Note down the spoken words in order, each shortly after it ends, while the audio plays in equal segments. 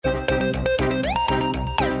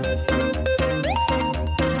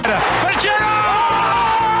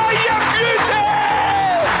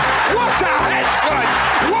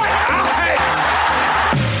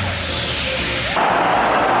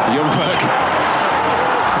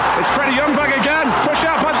It's Freddie Youngberg again. Push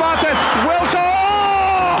out by Bartes. Wilton.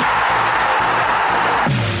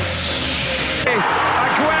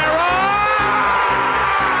 Aguero.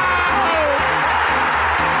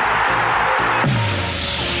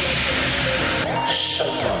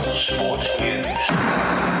 Sunderland Sports News.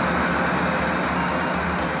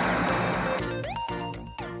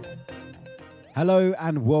 Hello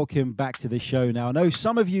and welcome back to the show. Now, I know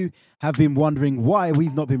some of you have been wondering why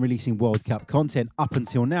we've not been releasing World Cup content up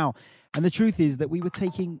until now. And the truth is that we were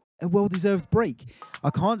taking a well-deserved break. I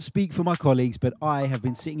can't speak for my colleagues, but I have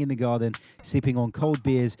been sitting in the garden, sipping on cold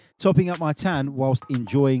beers, topping up my tan whilst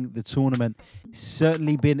enjoying the tournament. It's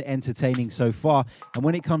certainly been entertaining so far. And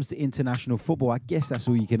when it comes to international football, I guess that's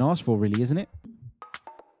all you can ask for, really, isn't it?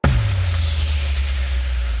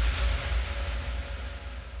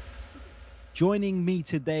 Joining me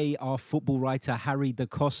today are football writer Harry De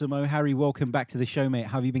Cosimo. Harry, welcome back to the show, mate.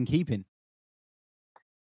 How have you been keeping?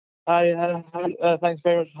 Hi, thanks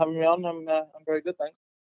very much for having me on. I'm very good, thanks.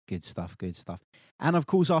 Good stuff, good stuff. And of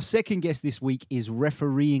course, our second guest this week is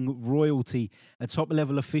refereeing royalty, a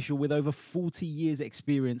top-level official with over 40 years'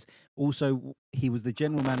 experience. Also, he was the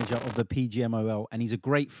general manager of the PGMOL, and he's a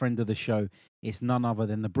great friend of the show. It's none other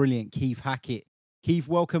than the brilliant Keith Hackett. Keith,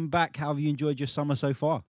 welcome back. How have you enjoyed your summer so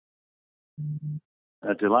far?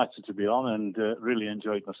 Delighted to be on and really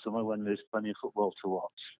enjoyed my summer when there's plenty of football to watch.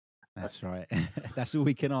 That's right. That's all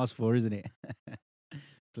we can ask for, isn't it?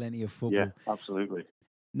 Plenty of football. Yeah, absolutely.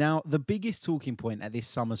 Now, the biggest talking point at this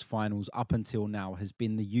summer's finals up until now has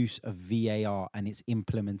been the use of VAR and its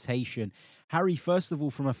implementation. Harry, first of all,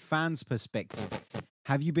 from a fan's perspective,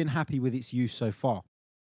 have you been happy with its use so far?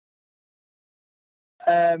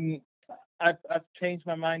 I've changed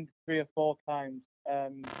my mind 3 or 4 times.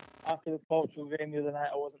 After the Portugal game the other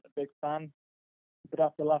night, I wasn't a big fan, but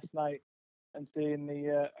after last night and seeing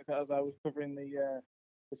as I was covering the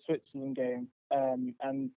Switzerland game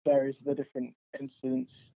and various of the different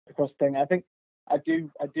incidents across the thing, I think I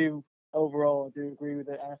do overall agree with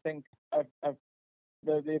it, and I think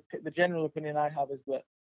the general opinion I have is that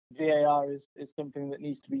VAR is something that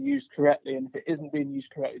needs to be used correctly, and if it isn't being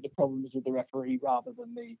used correctly, the problem is with the referee rather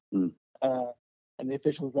than the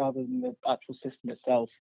officials rather than the actual system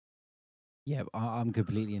itself. Yeah, I'm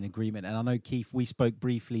completely in agreement. And I know, Keith, we spoke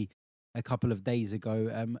briefly a couple of days ago.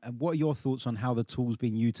 And what are your thoughts on how the tool's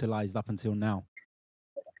been utilised up until now?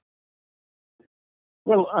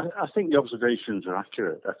 Well, I think the observations are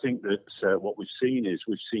accurate. I think that what we've seen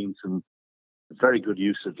some very good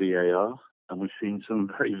use of VAR, and we've seen some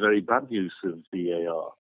very, very bad use of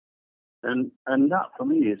VAR. And that, for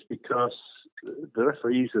me, is because the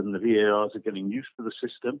referees and the VARs are getting used to the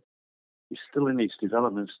system. It's still in its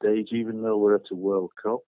development stage, even though we're at a World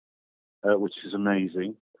Cup, which is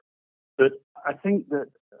amazing. But I think that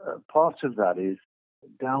part of that is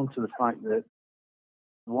down to the fact that,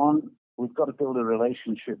 one, we've got to build a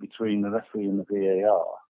relationship between the referee and the VAR.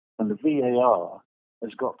 And the VAR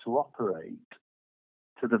has got to operate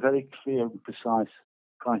to the very clear and precise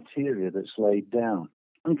criteria that's laid down.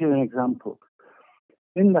 I'll give you an example.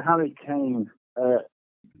 In the Harry Kane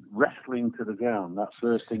wrestling to the ground, that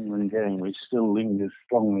first England game, which still lingers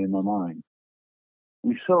strongly in my mind,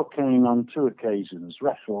 we saw Kane on 2 occasions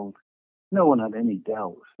wrestled. No one had any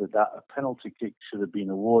doubts that a penalty kick should have been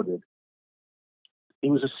awarded.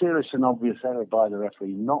 It was a serious and obvious error by the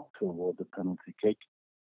referee not to award the penalty kick.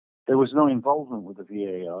 There was no involvement with the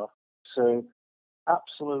VAR, so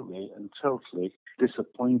absolutely and totally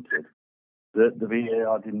disappointed that the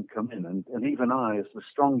VAR didn't come in. And even I, as the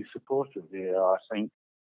strongest supporter of VAR, I think,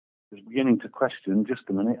 was beginning to question, just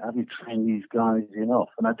a minute, have you trained these guys enough?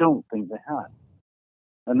 And I don't think they had.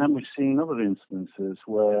 And then we've seen other instances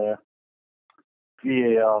where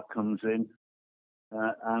VAR comes in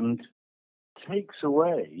and takes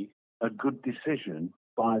away a good decision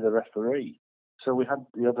by the referee. So we had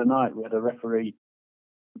the other night, we had a referee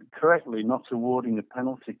correctly not awarding a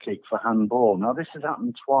penalty kick for handball. Now, this has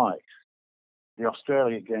happened twice. The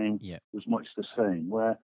Australia game was much the same,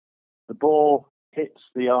 where the ball hits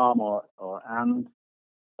the arm or hand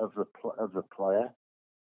of the player.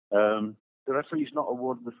 The referee's not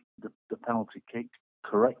awarded the penalty kick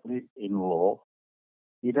correctly in law.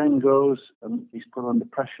 He then goes and he's put under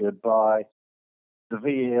pressure by the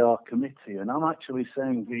VAR committee. And I'm actually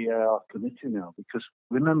saying VAR committee now because,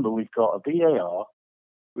 remember, we've got a VAR,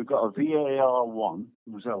 we've got a VAR 1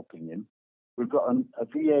 who's helping him, we've got a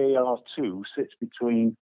VAR 2 sits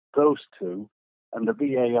between those two, and the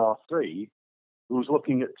VAR 3 who's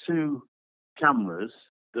looking at 2 cameras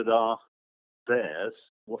that are theirs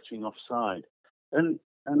watching offside. And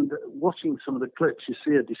watching some of the clips, you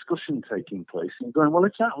see a discussion taking place, and you're going, well,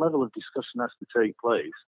 if that level of discussion has to take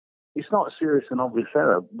place, it's not a serious and obvious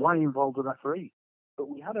error. Why involve the referee? But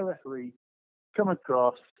we had a referee come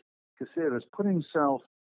across, Caceres put himself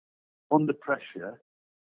under pressure,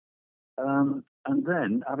 and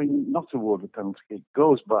then, having not awarded a penalty kick,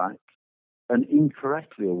 goes back and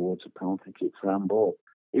incorrectly awards a penalty kick for handball.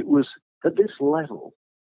 It was, at this level,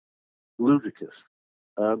 ludicrous.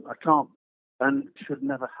 I can't, and should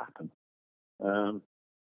never happen. The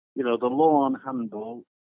law on handball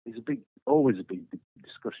is always a big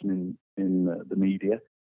discussion in the media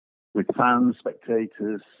with fans,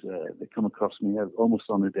 spectators. They come across me almost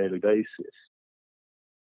on a daily basis.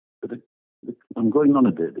 But I'm going on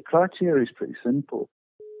a bit. The criteria is pretty simple.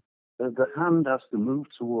 The hand has to move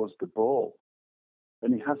towards the ball,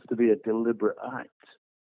 and it has to be a deliberate act.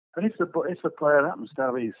 And if the player happens to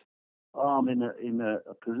have his arm in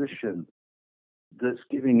a position that's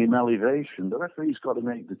giving him elevation, the referee's got to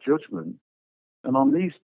make the judgment. And on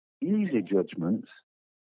these easy judgments,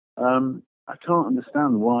 I can't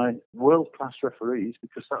understand why world-class referees,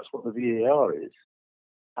 because that's what the VAR is,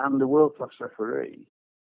 and the world-class referee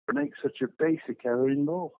make such a basic error in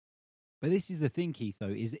ball. But this is the thing, Keith,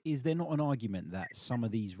 though, is there not an argument that some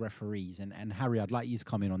of these referees, and Harry, I'd like you to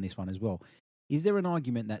come in on this one as well, is there an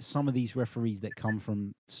argument that some of these referees that come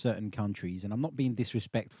from certain countries, and I'm not being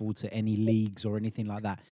disrespectful to any leagues or anything like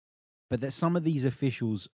that, but that some of these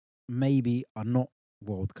officials maybe are not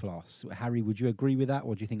world class? Harry, would you agree with that,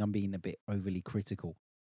 or do you think I'm being a bit overly critical?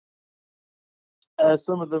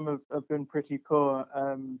 Some of them have been pretty poor.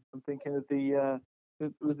 I'm thinking of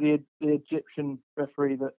it was the Egyptian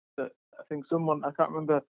referee that I think someone, I can't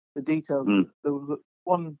remember the details. There was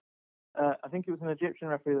one, I think it was an Egyptian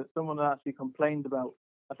referee that someone actually complained about.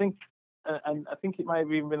 I think, and I think it might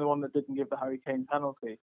have even been the one that didn't give the Harry Kane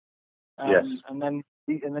penalty. Yes. And then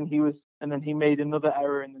he made another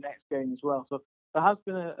error in the next game as well. So there has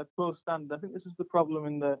been a poor standard. I think this is the problem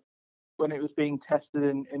when it was being tested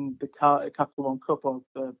in the Capital One Cup or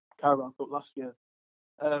the Carabao Cup last year.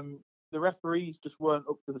 The referees just weren't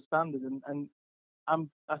up to the standard, and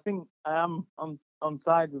I think I am on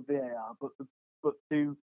side with VAR, but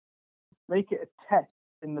to make it a test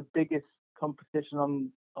in the biggest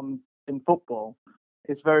competition in football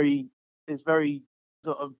is very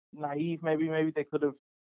sort of naive. Maybe they could have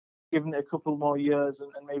given it a couple more years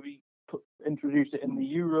and maybe introduced it in the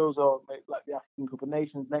Euros or like the African Cup of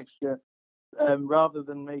Nations next year, rather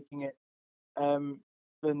than making it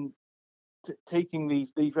taking these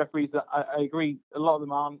referees that I agree a lot of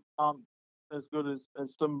them aren't as good as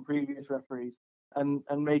some previous referees, and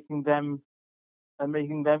making them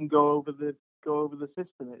go over the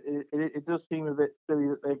system. It does seem a bit silly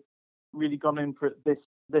that they've really gone in for it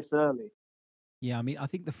this early. Yeah, I mean, I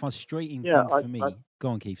think the frustrating thing for me. Go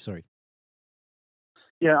on, Keith. Sorry.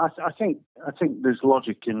 Yeah, I think there's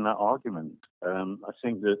logic in that argument. I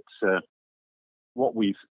think that what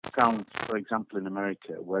we've found, for example, in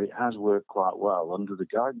America, where it has worked quite well under the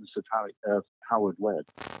guidance of Howard Webb,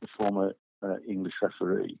 the former English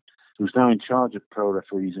referee, who's now in charge of pro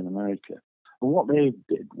referees in America. And what they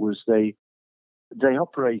did was they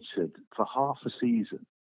operated for half a season,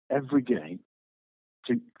 every game.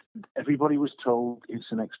 Everybody was told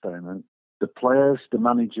it's an experiment. The players, the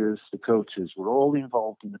managers, the coaches were all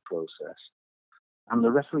involved in the process. And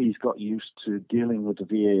the referees got used to dealing with the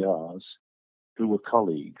VARs, who were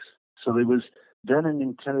colleagues. So there was then an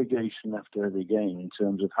interrogation after every game in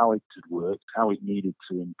terms of how it had worked, how it needed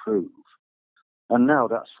to improve. And now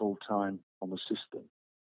that's full-time on the system.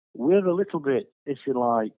 We're a little bit, if you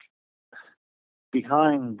like,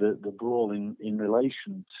 behind the ball in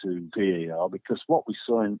relation to VAR, because what we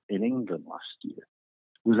saw in England last year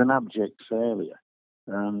was an abject failure.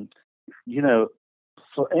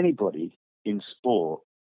 For anybody in sport,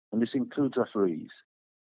 and this includes referees,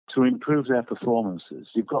 to improve their performances,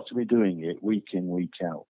 you've got to be doing it week in, week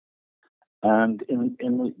out. And in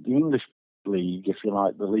the English league, if you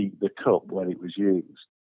like, the cup where it was used,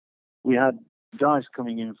 we had guys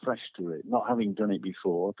coming in fresh to it, not having done it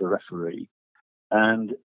before, the referee.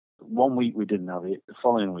 And 1 week we didn't have it, the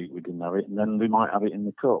following week we didn't have it, and then we might have it in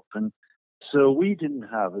the cup. And so we didn't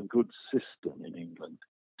have a good system in England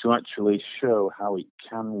to actually show how it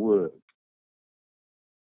can work.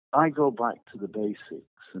 I go back to the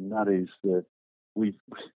basics, and that is that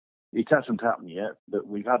it hasn't happened yet, but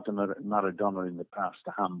we've had the Maradona in the past,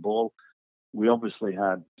 the handball. We obviously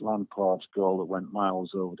had Lampard's goal that went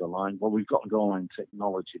miles over the line. Well, we've got goal line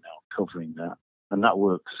technology now covering that, and that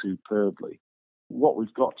works superbly. What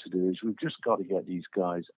we've got to do is we've just got to get these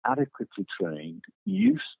guys adequately trained,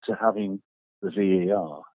 used to having the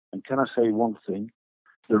VAR. And can I say one thing?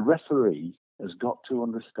 The referee has got to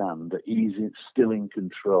understand that he's still in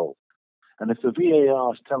control. And if the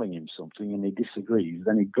VAR is telling him something and he disagrees,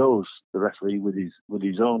 then he goes the referee with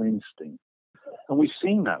his own instinct. And we've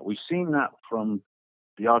seen that. We've seen that from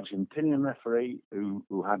the Argentinian referee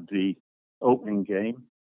who had the opening game,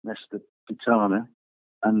 Nesta Pitana,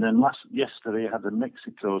 and then yesterday had the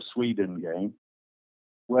Mexico-Sweden game,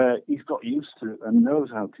 where he's got used to and knows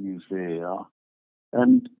how to use VAR.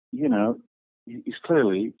 And, you know, he's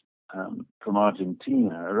clearly, from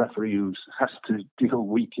Argentina, a referee who has to deal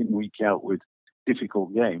week in, week out with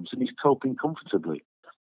difficult games, and he's coping comfortably.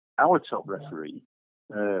 Our top referee,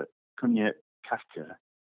 Kunye Kaka,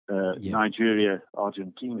 Nigeria,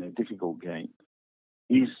 Argentina, difficult game.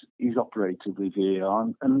 He's operated with VAR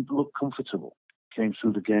and looked comfortable. Came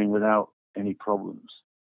through the game without any problems.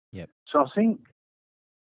 Yep. So I think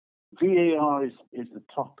VAR is the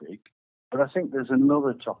topic, but I think there's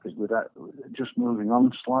another topic with that, just moving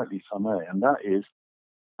on slightly, if I may, and that is,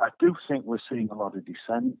 I do think we're seeing a lot of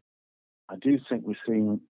dissent. I do think we're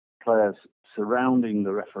seeing players surrounding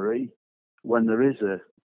the referee when there is a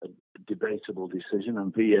debatable decision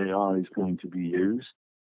and VAR is going to be used.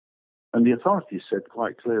 And the authorities said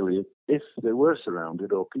quite clearly, if they were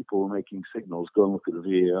surrounded or people were making signals, go and look at the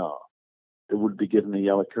VAR, they would be given a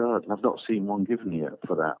yellow card. And I've not seen one given yet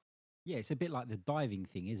for that. Yeah, it's a bit like the diving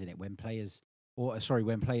thing, isn't it? When players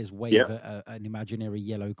wave an imaginary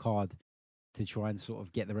yellow card to try and sort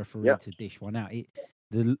of get the referee to dish one out.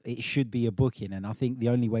 It should be a booking, and I think the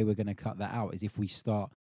only way we're going to cut that out is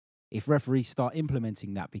if referees start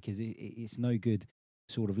implementing that, because it's no good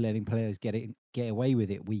sort of letting players get away with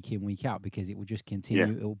it week in, week out, because it will just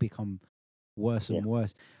continue. It will become worse and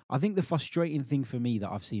worse. I think the frustrating thing for me that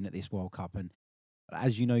I've seen at this World Cup, and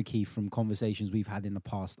as you know, Keith, from conversations we've had in the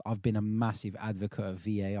past, I've been a massive advocate of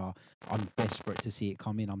VAR. I'm desperate to see it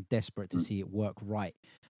come in. I'm desperate to see it work right.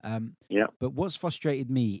 But what's frustrated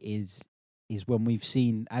me is when we've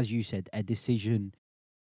seen, as you said, a decision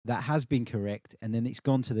that has been correct, and then it's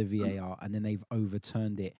gone to the VAR, and then they've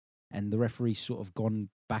overturned it, and the referee's sort of gone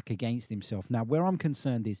back against himself. Now, where I'm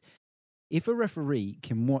concerned is, if a referee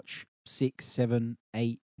can watch 6, 7,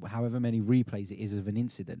 8, however many replays it is of an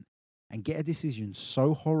incident, and get a decision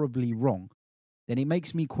so horribly wrong, then it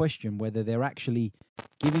makes me question whether they're actually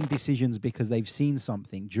giving decisions because they've seen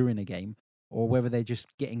something during a game, or whether they're just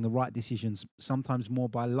getting the right decisions, sometimes more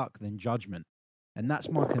by luck than judgment. And that's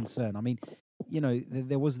my concern. I mean, you know,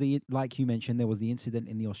 there was like you mentioned, there was the incident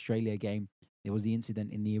in the Australia game. There was the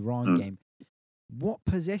incident in the Iran game. What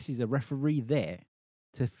possesses a referee there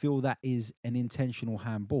to feel that is an intentional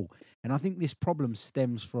handball? And I think this problem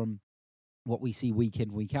stems from what we see week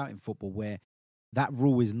in, week out in football, where that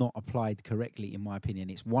rule is not applied correctly, in my opinion.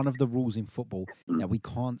 It's one of the rules in football that we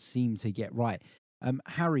can't seem to get right.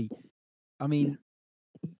 Harry, I mean,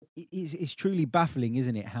 it's truly baffling,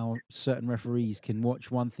 isn't it, how certain referees can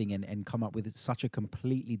watch one thing and come up with such a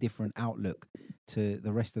completely different outlook to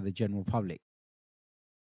the rest of the general public.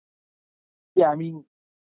 Yeah, I mean,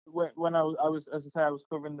 when I was, as I say, I was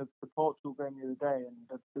covering the Portugal game the other day,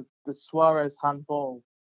 and the Suarez handball,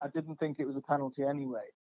 I didn't think it was a penalty anyway.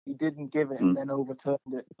 He didn't give it and then overturned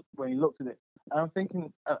it when he looked at it. And I'm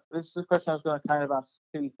thinking, this is a question I was going to kind of ask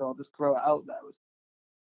Keith, or just throw it out there.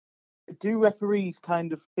 Do referees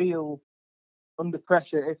kind of feel under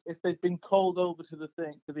pressure if they've been called over to the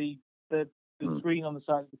screen on the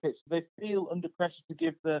side of the pitch? Do they feel under pressure to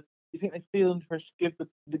give the? Do you think they feel under pressure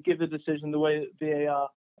to give the decision the way that VAR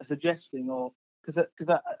are suggesting, or because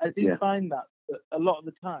I do find that a lot of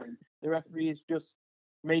the time the referee is just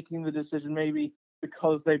making the decision maybe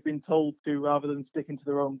because they've been told to, rather than sticking to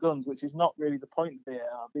their own guns, which is not really the point of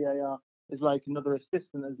VAR. VAR is like another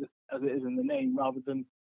assistant, as it is in the name, rather than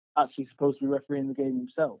actually supposed to be refereeing the game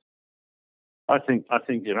himself. I think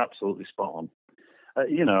you're absolutely spot on.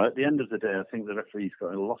 You know, at the end of the day, I think the referee's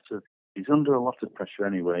got he's under a lot of pressure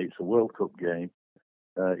anyway. It's a World Cup game.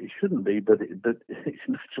 It shouldn't be, but it's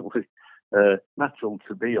natural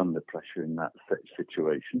to be under pressure in that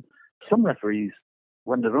situation. Some referees,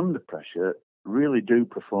 when they're under pressure, really do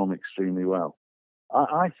perform extremely well.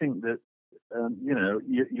 I think that, you know,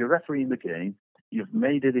 you're refereeing the game, you've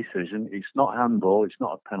made a decision, it's not handball, it's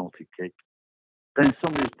not a penalty kick. Then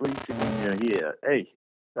somebody's bleating in your ear, hey,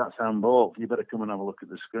 that's handball, you better come and have a look at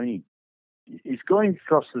the screen. He's going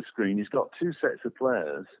across the screen, he's got two sets of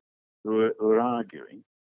players who are arguing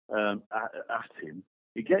at him.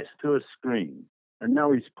 He gets to a screen, and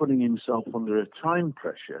now he's putting himself under a time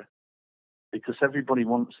pressure because everybody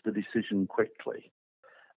wants the decision quickly.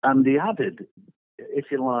 And the added,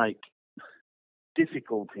 if you like,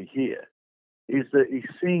 difficulty here is that he's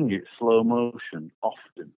seeing it slow motion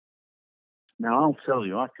often. Now, I'll tell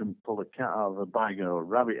you, I can pull a cat out of a bag or a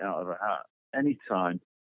rabbit out of a hat anytime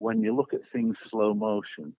when you look at things slow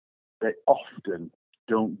motion, they often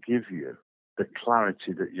don't give you the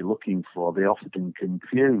clarity that you're looking for. They often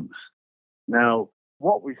confuse. Now,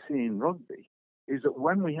 what we see in rugby is that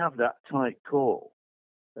when we have that tight call,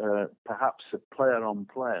 perhaps a player on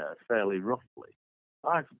player fairly roughly,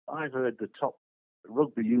 I've heard the top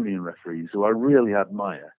rugby union referees, who I really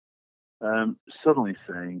admire, suddenly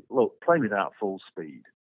saying, look, play me that full speed,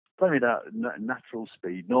 play me that natural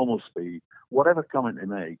speed, normal speed, whatever comment they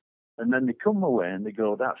make, and then they come away and they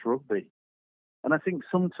go, that's rugby. And I think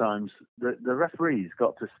sometimes the referee's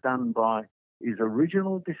got to stand by his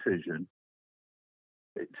original decision.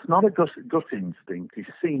 It's not a gut instinct. He's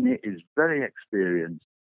seen it. He's very experienced.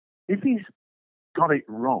 If he's got it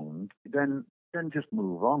wrong, then just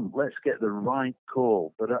move on. Let's get the right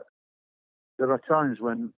call. But there are times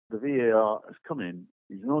when the VAR has come in.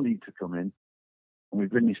 There's no need to come in, and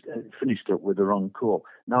we've finished up with the wrong call.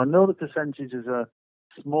 Now, I know the percentages are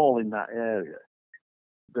small in that area,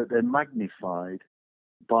 but they're magnified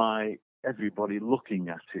by everybody looking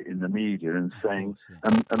at it in the media and saying,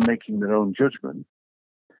 and making their own judgment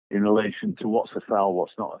in relation to what's a foul,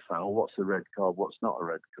 what's not a foul, what's a red card, what's not a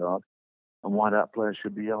red card, and why that player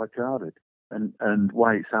should be yellow carded, and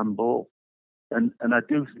why it's handball. And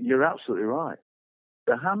you're absolutely right.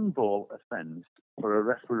 The handball offence for a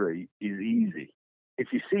referee is easy. If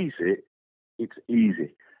he sees it, it's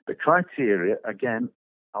easy. The criteria, again,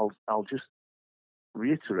 I'll just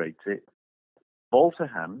reiterate it. Ball to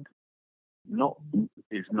hand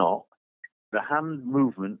is not. The hand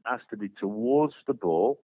movement has to be towards the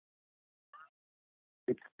ball.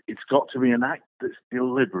 It's got to be an act that's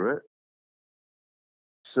deliberate.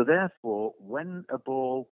 So therefore, when a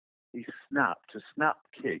ball is snapped, a snap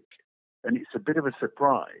kick, and it's a bit of a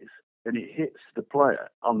surprise, and it hits the player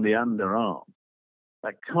on the underarm,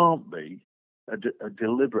 that can't be a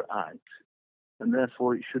deliberate act, and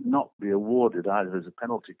therefore it should not be awarded either as a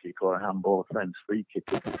penalty kick or a handball offence, free kick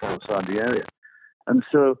if it's outside the area. And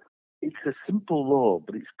so it's a simple law,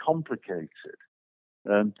 but it's complicated.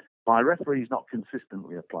 By referees not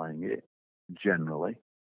consistently applying it, generally,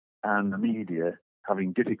 and the media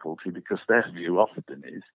having difficulty because their view often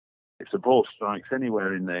is, if the ball strikes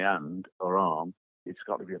anywhere in their hand or arm, it's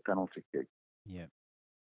got to be a penalty kick. Yeah.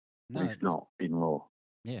 No, it's not in law.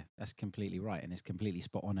 Yeah, that's completely right, and it's completely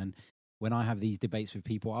spot on. And when I have these debates with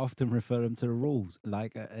people, I often refer them to the rules,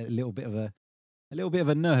 like a little bit of a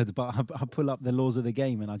nerd, but I pull up the laws of the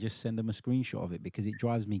game and I just send them a screenshot of it because it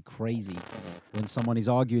drives me crazy when someone is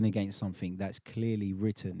arguing against something that's clearly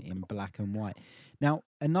written in black and white. Now,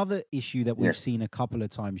 another issue that we've seen a couple of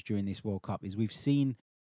times during this World Cup is we've seen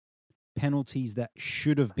penalties that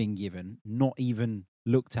should have been given not even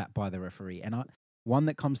looked at by the referee. And one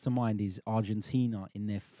that comes to mind is Argentina in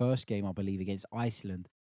their first game, I believe, against Iceland.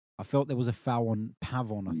 I felt there was a foul on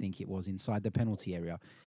Pavon, I think it was, inside the penalty area.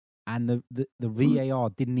 And the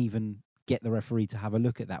VAR didn't even get the referee to have a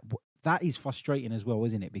look at that. That is frustrating as well,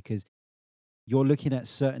 isn't it? Because you're looking at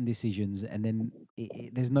certain decisions and then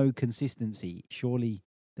there's no consistency. Surely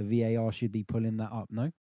the VAR should be pulling that up,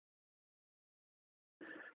 no?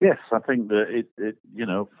 Yes, I think that it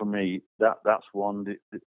for me, that's one.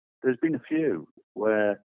 There's been a few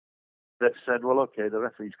where they've said, well, okay, the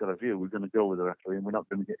referee's got a view. We're going to go with the referee, and we're not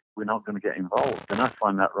going to get involved. And I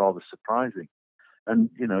find that rather surprising. And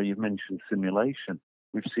you've mentioned simulation.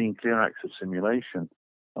 We've seen clear acts of simulation,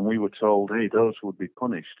 and we were told, hey, those would be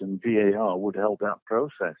punished, and VAR would help that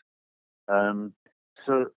process.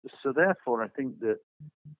 So therefore, I think that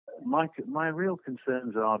my real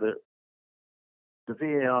concerns are that the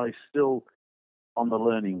VAR is still on the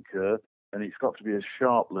learning curve, and it's got to be a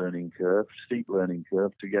sharp learning curve, steep learning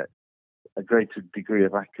curve to get a greater degree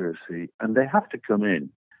of accuracy. And they have to come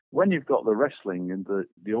in. When you've got the wrestling and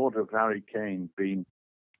the order of Harry Kane being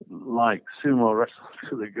like sumo wrestled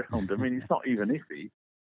to the ground, I mean, it's not even iffy.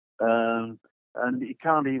 And he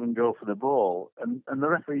can't even go for the ball. And the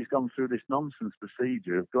referee's gone through this nonsense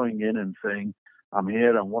procedure of going in and saying, I'm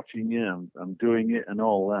here, I'm watching you, I'm doing it and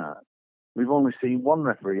all that. We've only seen one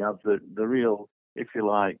referee have the real, if you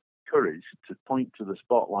like, courage to point to the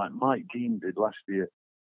spot like Mike Dean did last year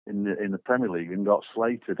in the Premier League and got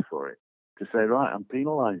slated for it, to say, right, I'm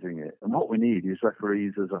penalising it. And what we need is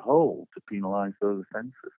referees as a whole to penalise those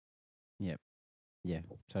offences. Yeah,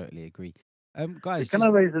 totally agree. Guys, can I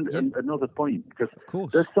raise another point? Because of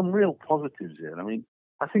course, there's some real positives here. I mean,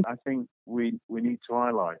 I think we need to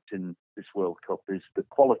highlight in this World Cup is the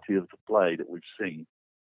quality of the play that we've seen,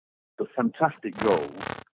 the fantastic goals,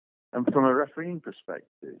 and from a refereeing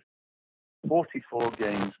perspective, 44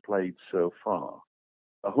 games played so far,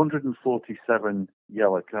 147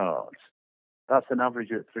 yellow cards. That's an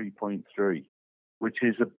average at 3.3. which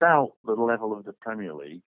is about the level of the Premier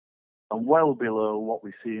League and well below what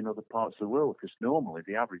we see in other parts of the world, because normally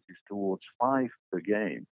the average is towards 5 per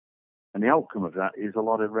game. And the outcome of that is a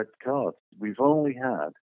lot of red cards. We've only had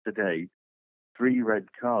today 3 red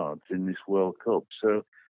cards in this World Cup. So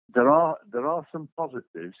there are some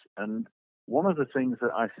positives. And one of the things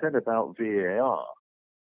that I said about VAR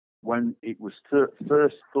when it was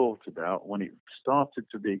first thought about, when it started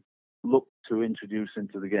to be looked to introduce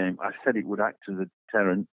into the game, I said it would act as a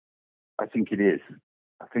deterrent. I think it is.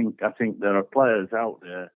 I think there are players out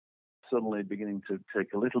there suddenly beginning to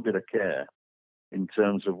take a little bit of care in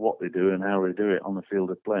terms of what they do and how they do it on the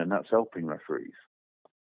field of play, and that's helping referees.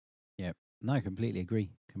 Yeah, no, completely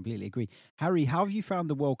agree. Completely agree. Harry, how have you found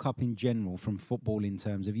the World Cup in general from football in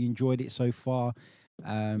terms? Have you enjoyed it so far?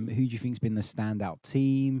 Who do you think's been the standout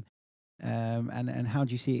team? And how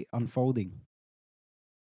do you see it unfolding?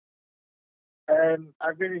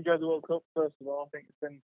 I've really enjoyed the World Cup, first of all. I think it's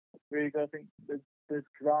been really good. I think the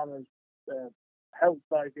drama's helped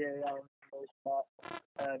by VAR for the most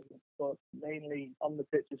part, but mainly on the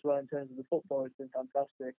pitch as well in terms of the football. It's been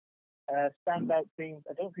fantastic. Standout teams,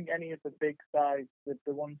 I don't think any of the big sides,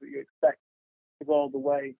 the ones that you expect to go all the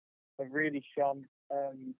way, have really shone.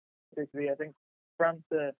 Particularly, I think France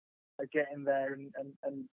are getting there,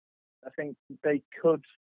 and I think they could,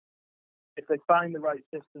 if they find the right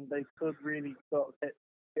system, they could really sort of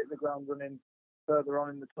hit the ground running further on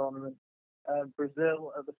in the tournament.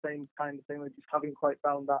 Brazil are the same kind of thing. They just haven't quite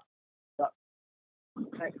found that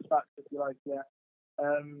X factor, if you like, yet.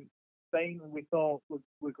 Spain, we thought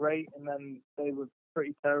were great, and then they were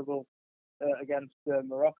pretty terrible against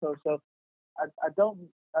Morocco. So I don't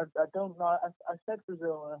know. I said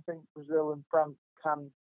Brazil, and I think Brazil and France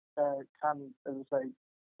can, as I say,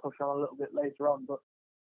 push on a little bit later on. But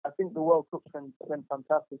I think the World Cup's been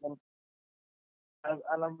fantastic, and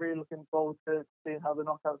I'm really looking forward to seeing how the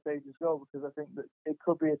knockout stages go, because I think that it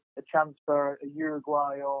could be a chance for a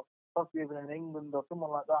Uruguay or possibly even an England or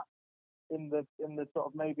someone like that in the sort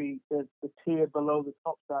of maybe the tier below the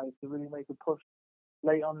top side to really make a push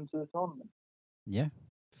late on into the tournament. Yeah,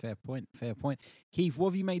 fair point. Fair point. Keith,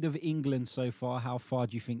 what have you made of England so far? How far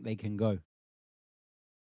do you think they can go?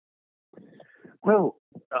 Well,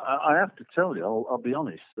 I have to tell you, I'll be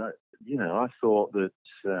honest, that, I thought that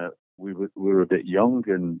we were a bit young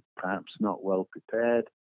and perhaps not well prepared,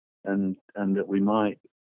 and that we might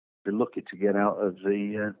be lucky to get out of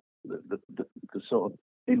the sort of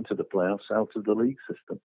into the playoffs, out of the league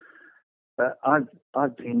system.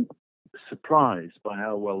 I've been surprised by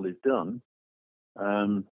how well they've done.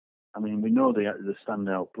 I mean, we know the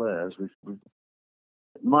standout players.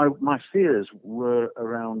 My fears were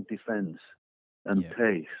around defence and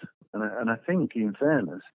pace, and I think, in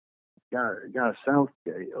fairness, Gareth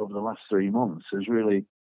Southgate over the last 3 months has really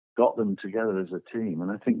got them together as a team,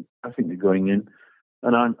 and I think they're going in.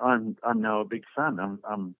 And I'm now a big fan.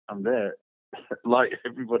 I'm there, like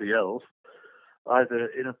everybody else, either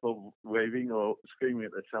in a pub waving or screaming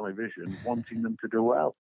at the television, wanting them to do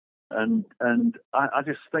well. And I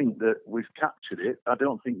just think that we've captured it. I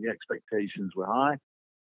don't think the expectations were high.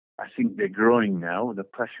 I think they're growing now, and the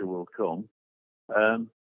pressure will come.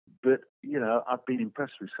 But, I've been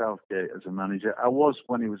impressed with Southgate as a manager. I was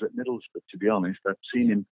when he was at Middlesbrough, to be honest. I've seen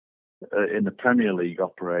him in the Premier League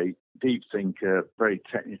operate, deep thinker, very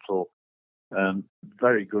technical,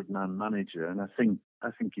 very good man manager. And I think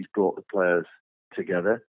he's brought the players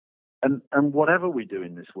together. And whatever we do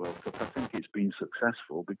in this World Cup, I think it's been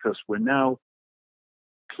successful, because we're now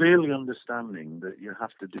clearly understanding that you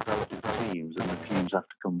have to develop teams, and the teams have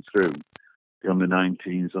to come through. The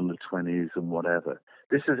under-19s, under-20s, and whatever.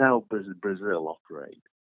 This is how Brazil operate.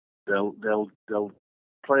 They'll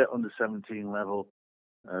play at under-17 level.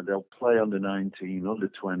 They'll play under-19,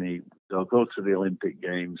 under-20. They'll go to the Olympic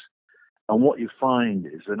Games. And what you find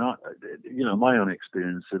is, my own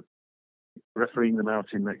experience of refereeing them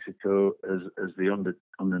out in Mexico as the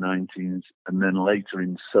under-19s, and then later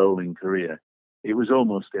in Seoul in Korea, it was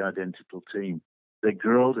almost the identical team. They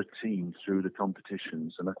grow the team through the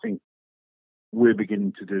competitions, and I think we're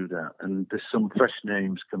beginning to do that. And there's some fresh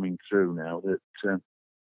names coming through now that are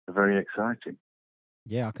very exciting.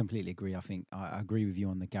 Yeah, I completely agree. I think I agree with you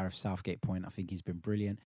on the Gareth Southgate point. I think he's been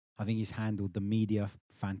brilliant. I think he's handled the media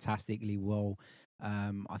fantastically well.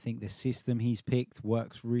 I think the system he's picked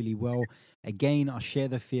works really well. Again, I share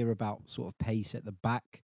the fear about sort of pace at the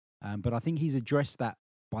back, but I think he's addressed that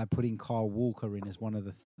by putting Kyle Walker in as one of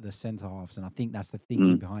the centre halves, and I think that's the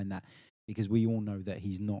thinking behind that, because we all know that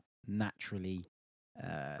he's not naturally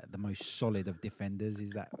the most solid of defenders.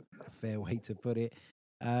 Is that a fair way to put it?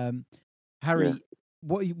 Harry,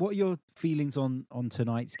 what are your feelings on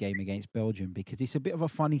tonight's game against Belgium? Because it's a bit of a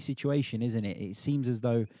funny situation, isn't it? It seems as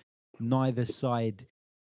though neither side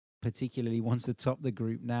particularly wants to top the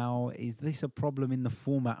group now. Is this a problem in the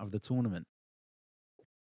format of the tournament?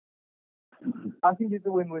 I think it's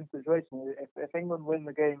a win-win situation. If England win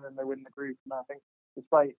the game, then they win the group. And I think,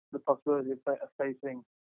 despite the possibility of facing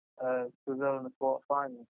Brazil in the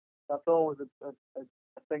quarterfinals, that's always a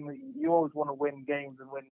thing that you always want to win games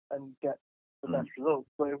and get the best results.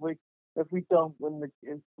 But if we don't win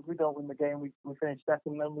the game, we finish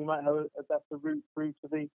second, then we might have a better route through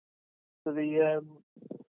to the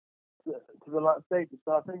last stages.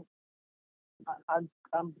 So I think I'm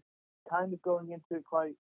kind of going into it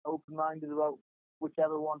quite open-minded about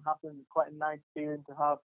whichever one happens. It's quite a nice feeling to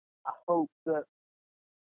have. I hope that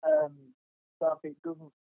Southgate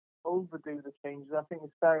doesn't overdo the changes. I think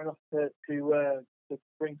it's fair enough to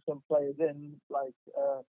bring some players in, like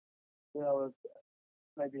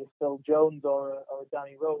maybe a Phil Jones or a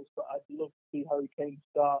Danny Rose, but I'd love to see Harry Kane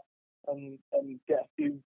start and get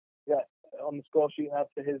on the score sheet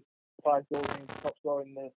after his 5 goals and top scorer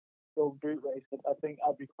in the Golden Boot race. I think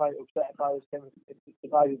I'd be quite upset if I was him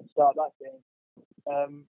if I didn't start that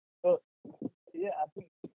game. But yeah, I think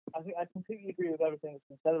I completely agree with everything that's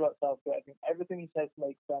been said about Southgate. I think everything he says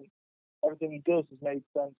makes sense. Everything he does has made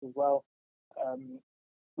sense as well.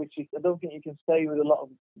 Which I don't think you can say with a lot of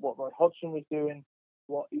what Roy Hodgson was doing,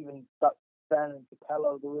 what even back then and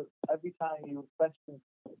Capello. Every time he would question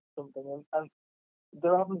something, and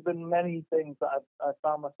there haven't been many things that I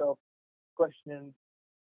found myself questioning,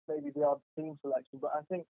 maybe the odd team selection, but I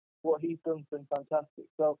think what he's done's been fantastic.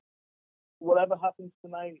 So whatever happens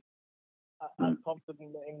tonight, I'm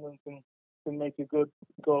confident that England can make a good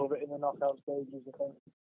go of it in the knockout stages. I think,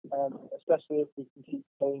 especially if we can keep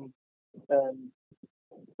playing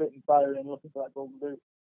fit and firing and looking for that Golden Boot.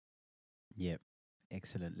 Yeah,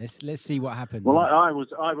 excellent. Let's see what happens. Well, I was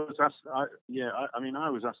asked. I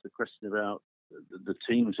was asked the question about the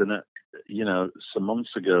teams, and some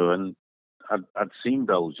months ago, and I'd seen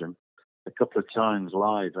Belgium a couple of times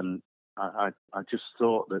live, and I just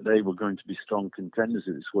thought that they were going to be strong contenders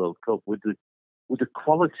in this World Cup with the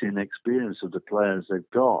quality and experience of the players they've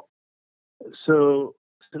got. So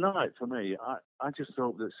tonight, for me, I just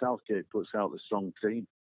hope that Southgate puts out the strong team,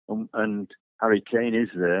 and Harry Kane is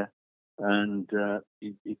there, and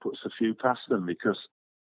he puts a few past them, because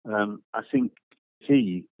I think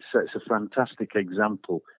he sets a fantastic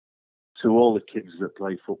example to all the kids that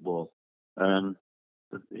play football.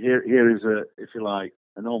 Here is if you like,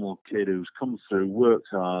 a normal kid who's come through, worked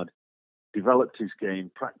hard, developed his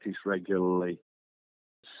game, practiced regularly,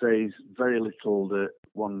 says very little that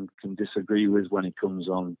one can disagree with when he comes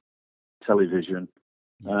on television.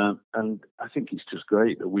 And I think it's just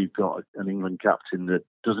great that we've got an England captain that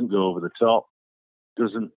doesn't go over the top,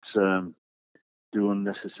 doesn't do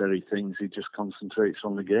unnecessary things. He just concentrates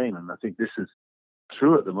on the game. And I think this is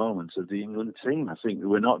true at the moment of the England team. I think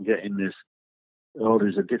we're not getting this,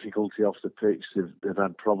 there's a difficulty off the pitch. They've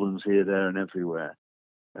had problems here, there and everywhere.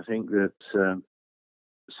 I think that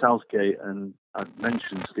Southgate, and I've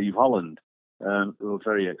mentioned Steve Holland, who are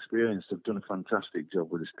very experienced, have done a fantastic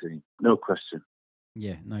job with this team. No question.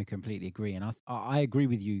 Yeah, no, completely agree. And I agree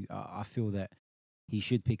with you. I feel that he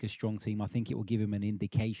should pick a strong team. I think it will give him an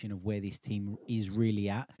indication of where this team is really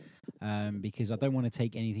at, because I don't want to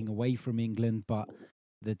take anything away from England, but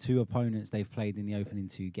the two opponents they've played in the opening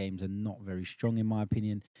 2 games are not very strong, in my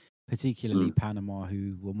opinion, particularly Panama,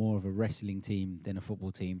 who were more of a wrestling team than a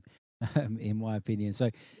football team, in my opinion.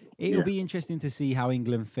 So it'll be interesting to see how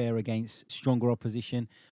England fare against stronger opposition.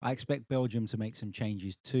 I expect Belgium to make some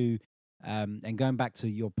changes too. And going back to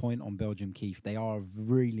your point on Belgium, Keith, they are a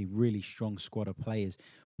really, really strong squad of players.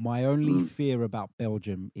 My only fear about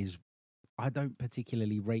Belgium is I don't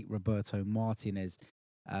particularly rate Roberto Martinez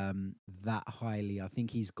that highly. I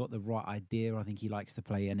think he's got the right idea. I think he likes to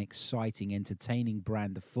play an exciting, entertaining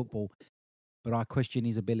brand of football. But I question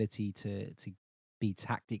his ability to be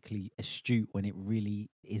tactically astute when it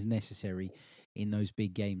really is necessary in those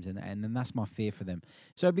big games. And that's my fear for them.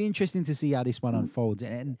 So it'd be interesting to see how this one unfolds.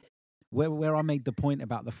 And where I made the point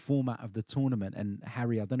about the format of the tournament, and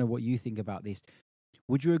Harry, I don't know what you think about this.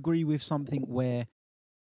 Would you agree with something where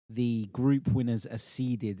the group winners are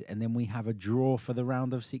seeded and then we have a draw for the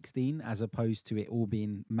round of 16 as opposed to it all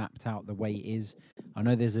being mapped out the way it is? I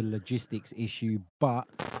know there's a logistics issue, but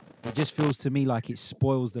it just feels to me like it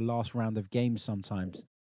spoils the last round of games sometimes.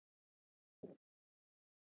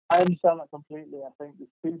 I understand that completely. I think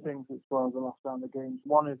there's 2 things that spoil the last round of games.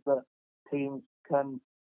 One is that teams can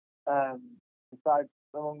decide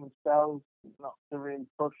among themselves not to really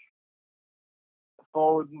push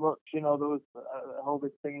forward much. There was a whole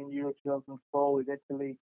big thing in Euro 2004 with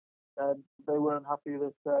Italy. They weren't happy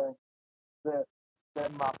that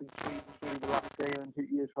Denmark and Sweden through the last game and 2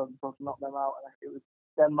 years for supposed to knock them out. And it was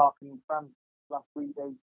Denmark and France last week.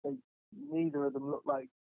 They neither of them looked like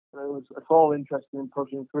they was at all interested in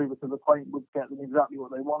pushing through, because the point would get them exactly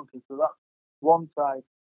what they wanted. So that's one side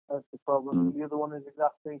of the problem. The other one is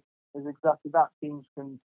exactly that. Teams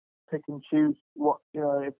can pick and choose what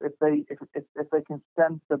if they can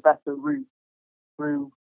sense a better route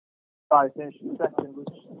through by finishing second,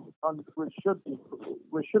 which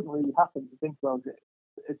shouldn't really happen to think about it.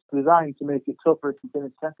 It's designed to make it tougher if you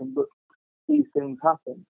finish second, but these things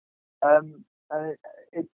happen. And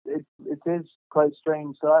it is quite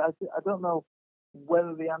strange. So I don't know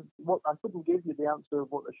whether I couldn't give you the answer of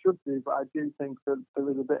what they should do, but I do think that there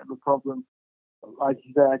is a bit of a problem. Like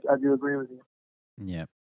you said, I do agree with you. Yeah.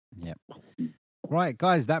 Right,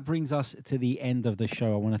 guys, that brings us to the end of the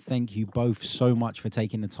show. I want to thank you both so much for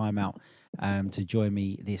taking the time out to join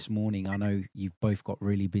me this morning. I know you've both got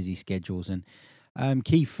really busy schedules. And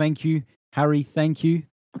Keith, thank you. Harry, thank you.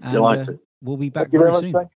 And we'll be back very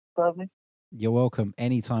soon. Thanks for having me. You're welcome.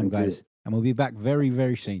 Anytime, guys. And we'll be back very,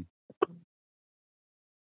 very soon.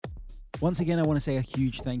 Once again, I want to say a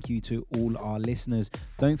huge thank you to all our listeners.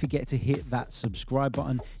 Don't forget to hit that subscribe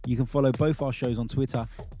button. You can follow both our shows on Twitter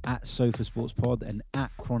at SofaSportsPod and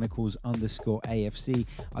at Chronicles_AFC.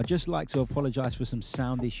 I'd just like to apologize for some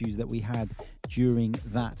sound issues that we had during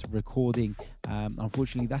that recording.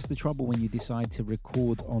 Unfortunately, that's the trouble when you decide to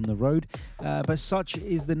record on the road. But such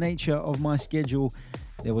is the nature of my schedule.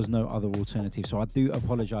 There was no other alternative. So I do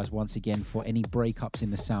apologize once again for any breakups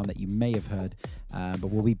in the sound that you may have heard.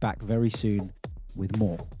 But we'll be back very soon with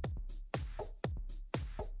more.